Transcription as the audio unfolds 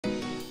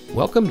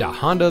Welcome to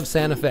Honda of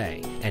Santa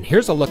Fe, and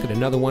here's a look at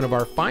another one of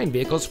our fine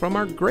vehicles from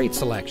our great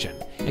selection.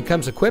 It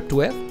comes equipped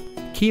with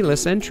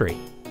keyless entry,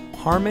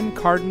 Harman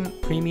Kardon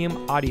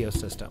premium audio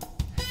system,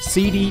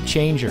 CD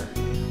changer,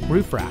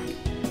 roof rack,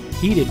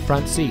 heated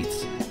front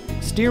seats,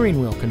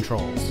 steering wheel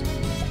controls,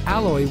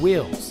 alloy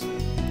wheels,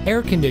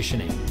 air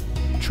conditioning,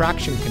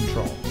 traction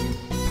control,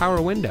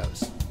 power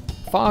windows,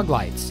 fog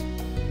lights,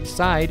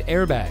 side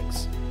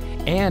airbags,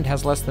 and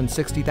has less than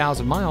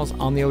 60,000 miles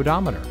on the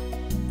odometer.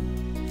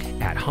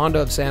 At Honda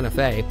of Santa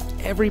Fe,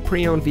 every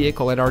pre-owned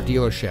vehicle at our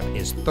dealership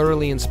is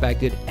thoroughly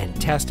inspected and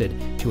tested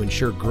to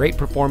ensure great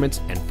performance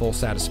and full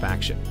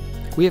satisfaction.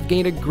 We have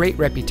gained a great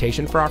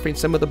reputation for offering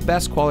some of the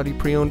best quality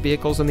pre-owned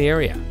vehicles in the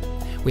area.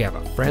 We have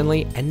a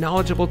friendly and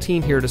knowledgeable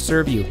team here to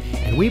serve you,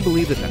 and we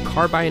believe that the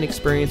car buying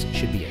experience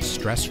should be as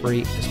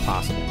stress-free as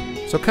possible.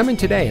 So come in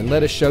today and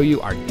let us show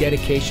you our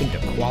dedication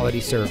to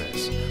quality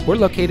service. We're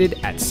located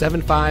at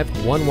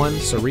 7511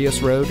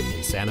 Cerrillos Road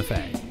in Santa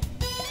Fe.